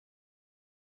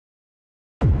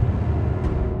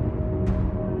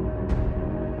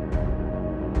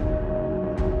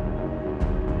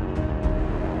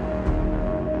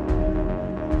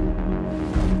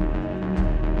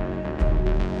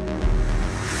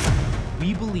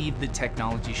We believe that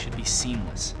technology should be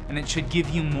seamless, and it should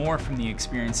give you more from the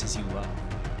experiences you love.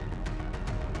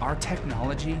 Our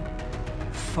technology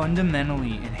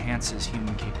fundamentally enhances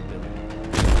human capability.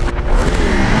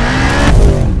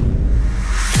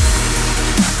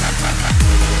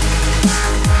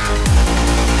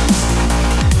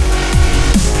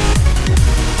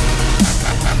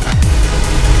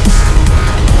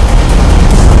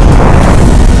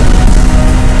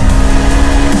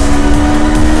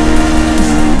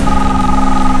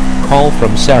 Call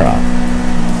from Sarah.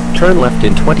 Turn left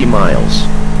in 20 miles.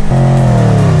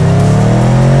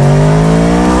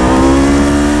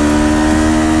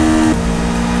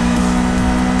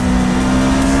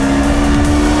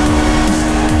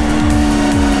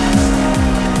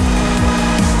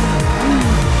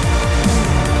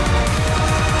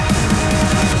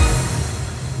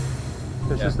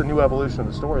 It's just the new evolution of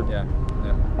the story. Yeah.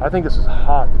 I think this is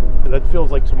hot. That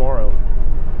feels like tomorrow.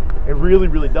 It really,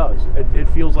 really does. It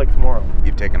feels like tomorrow.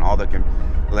 You've taken all the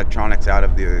electronics out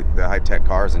of the high-tech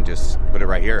cars and just put it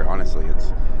right here. Honestly,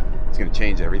 it's going to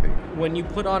change everything. When you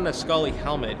put on a Skully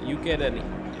helmet, you get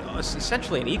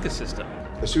essentially an ecosystem.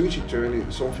 As soon as you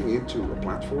turn something into a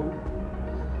platform,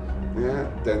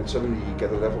 then suddenly you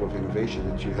get a level of innovation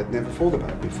that you had never thought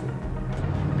about before.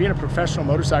 Being a professional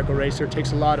motorcycle racer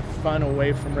takes a lot of fun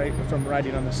away from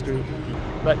riding on the street.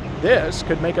 But this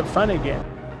could make it fun again.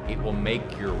 It will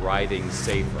make your riding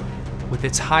safer. With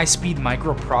its high-speed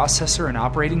microprocessor and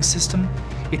operating system,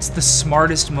 it's the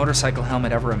smartest motorcycle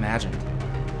helmet ever imagined.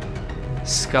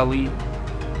 Skully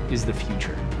is the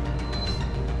future.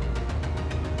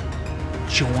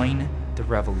 Join the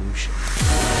revolution.